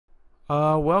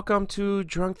Welcome to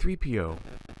Drunk 3PO.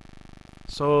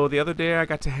 So the other day I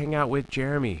got to hang out with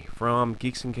Jeremy from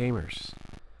Geeks and Gamers.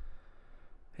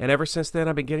 And ever since then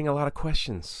I've been getting a lot of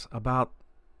questions about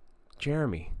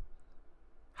Jeremy.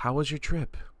 How was your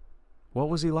trip? What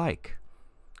was he like?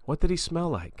 What did he smell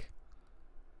like?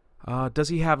 Does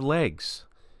he have legs?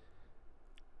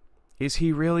 Is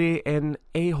he really an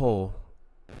a-hole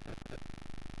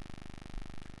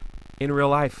in real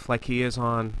life like he is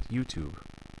on YouTube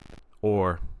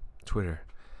or Twitter?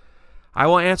 I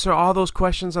will answer all those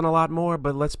questions and a lot more,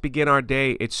 but let's begin our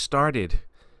day. It started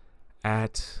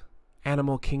at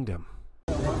Animal Kingdom.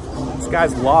 This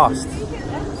guy's lost.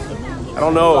 I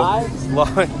don't know.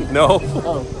 No.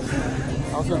 Oh,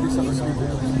 I was going to do something stupid.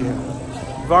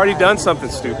 Yeah. You've already done something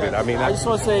stupid. I mean, I just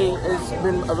want to say it's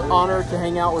been an honor to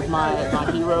hang out with my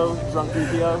hero, Drunk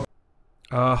 3PO.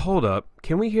 Hold up.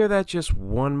 Can we hear that just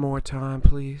one more time,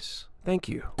 please? Thank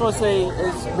you. I want to say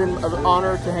it's been an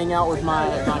honor to hang out with my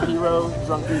hero,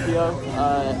 Drunk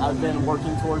 3PO. I've been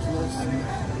working towards this.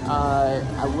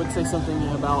 I would say something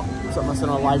about something I said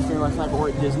on a live stream last night, but we're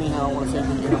at Disney and I don't want to say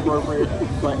anything inappropriate.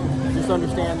 But just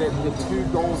understand that the two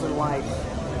goals in life,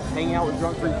 hanging out with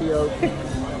Drunk 3PO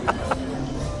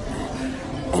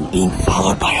and being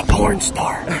followed by a porn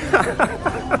star.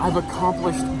 I've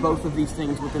accomplished both of these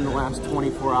things within the last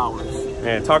 24 hours.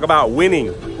 And talk about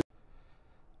winning.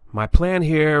 My plan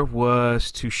here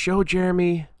was to show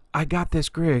Jeremy I got this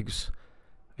Griggs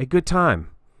a good time.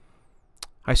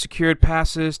 I secured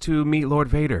passes to meet Lord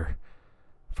Vader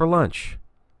for lunch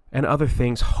and other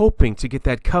things, hoping to get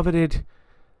that coveted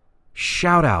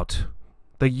shout out,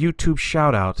 the YouTube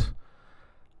shout out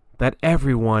that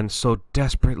everyone so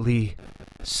desperately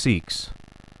seeks.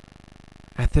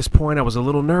 At this point I was a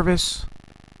little nervous,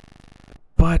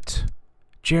 but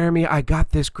Jeremy I got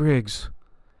this Griggs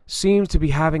seems to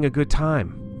be having a good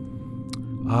time,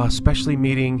 especially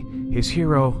meeting his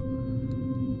hero,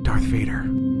 Darth Vader.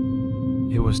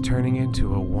 It was turning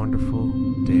into a wonderful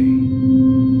day.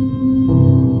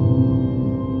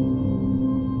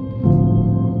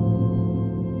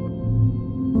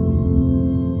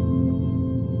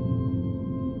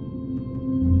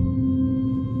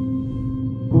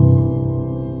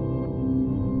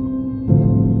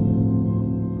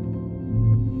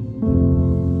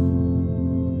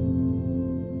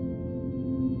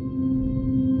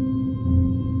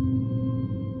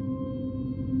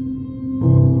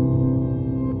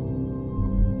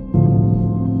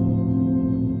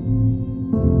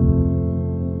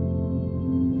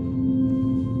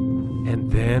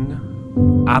 And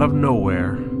then, out of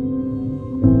nowhere,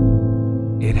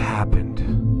 it happened.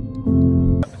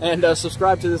 And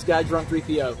subscribe to this guy, Drunk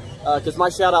 3PO, because my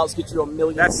shout-outs get you a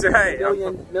million. That's right.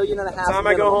 Million and a half. By the time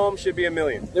I go home, should be a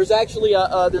million. There's actually a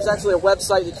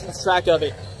website that keeps track of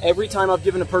it. Every time I've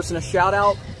given a person a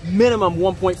shout-out, minimum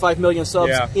 1.5 million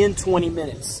subs in 20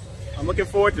 minutes. I'm looking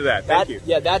forward to that. Thank you.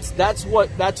 Yeah, that's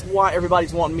why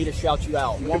everybody's wanting me to shout you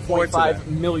out. 1.5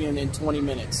 million in 20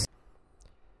 minutes.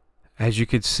 As you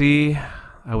could see,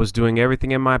 I was doing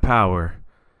everything in my power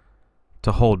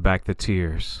to hold back the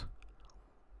tears.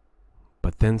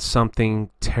 But then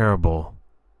something terrible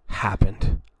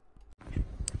happened.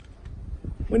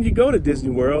 When you go to Disney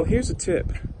World, here's a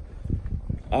tip.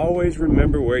 Always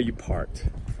remember where you parked.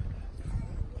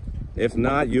 If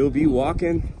not, you'll be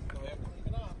walking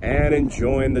and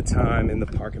enjoying the time in the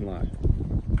parking lot.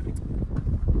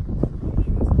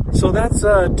 So that's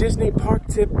Disney park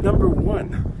tip number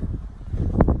 1.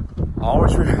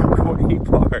 Always remember where he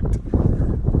parked.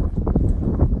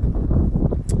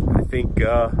 I think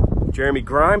Jeremy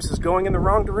Grimes is going in the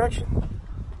wrong direction,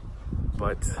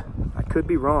 but I could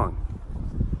be wrong.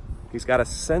 He's got a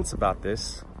sense about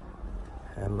this,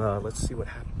 and let's see what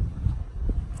happens.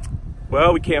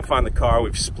 Well, we can't find the car.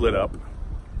 We've split up,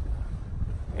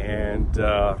 and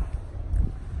I'm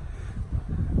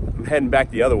heading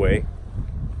back the other way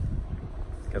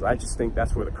because I just think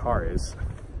that's where the car is.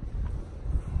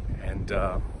 And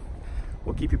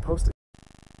we'll keep you posted.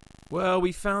 Well,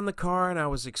 we found the car and I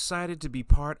was excited to be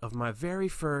part of my very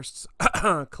first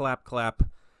clap clap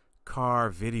car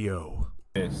video.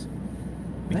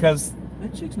 Because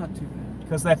that chick's not too bad.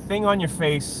 Because that thing on your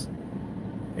face,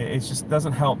 it just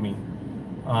doesn't help me.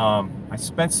 I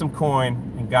spent some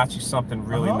coin and got you something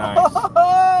really nice.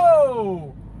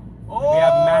 Oh! We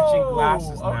have matching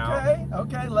glasses now.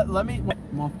 Okay. Let me.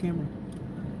 I'm off camera.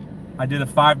 I did a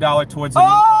 $5 towards the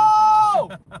Oh!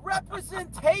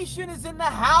 Representation is in the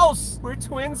house. We're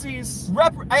twinsies.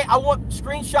 Hey, I want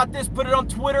screenshot this, put it on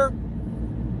Twitter.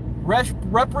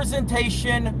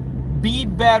 Representation, be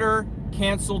better,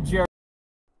 cancel Jerry.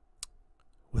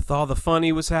 With With all the fun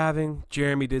he was having,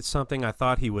 Jeremy did something I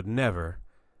thought he would never,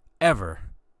 ever,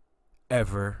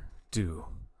 ever do.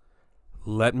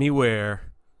 Let me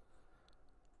wear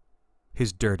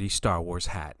his dirty Star Wars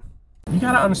hat. You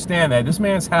gotta understand that this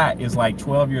man's hat is like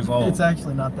 12 years old. It's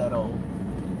actually not that old.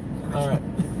 All right,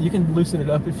 you can loosen it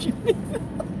up if you need.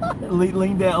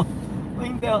 Lean down.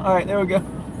 Lean down. All right, there we go.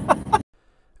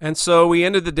 And so we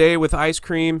ended the day with ice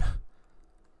cream.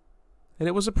 And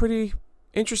it was a pretty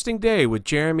interesting day with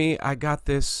Jeremy. I got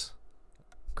this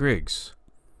Griggs.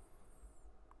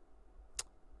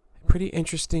 Pretty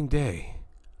interesting day.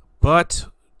 But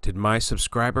did my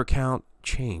subscriber count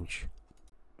change?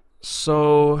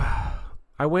 So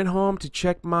I went home to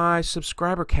check my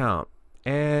subscriber count.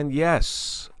 And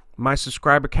yes, my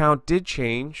subscriber count did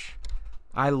change.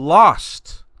 I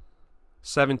lost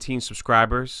 17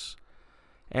 subscribers.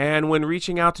 And when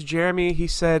reaching out to Jeremy, he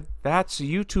said that's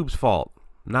YouTube's fault,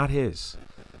 not his.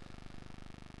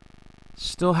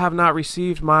 Still have not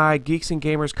received my Geeks and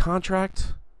Gamers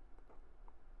contract,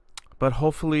 but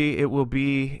hopefully it will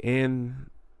be in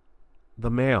the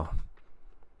mail.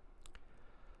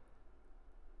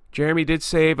 Jeremy did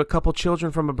save a couple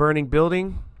children from a burning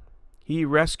building. He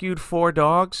rescued 4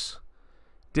 dogs,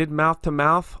 did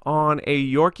mouth-to-mouth on a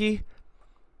Yorkie,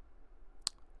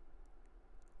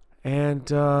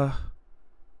 and all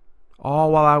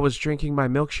while I was drinking my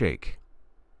milkshake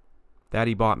that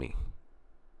he bought me.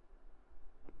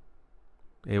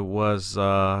 It was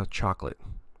chocolate.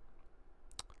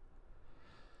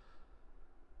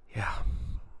 Yeah.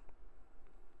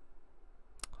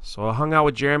 So I hung out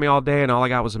with Jeremy all day, and all I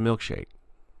got was a milkshake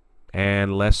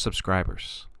and less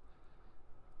subscribers.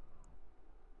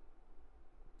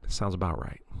 Sounds about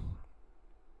right.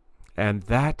 And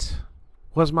that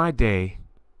was my day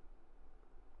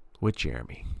with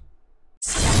Jeremy.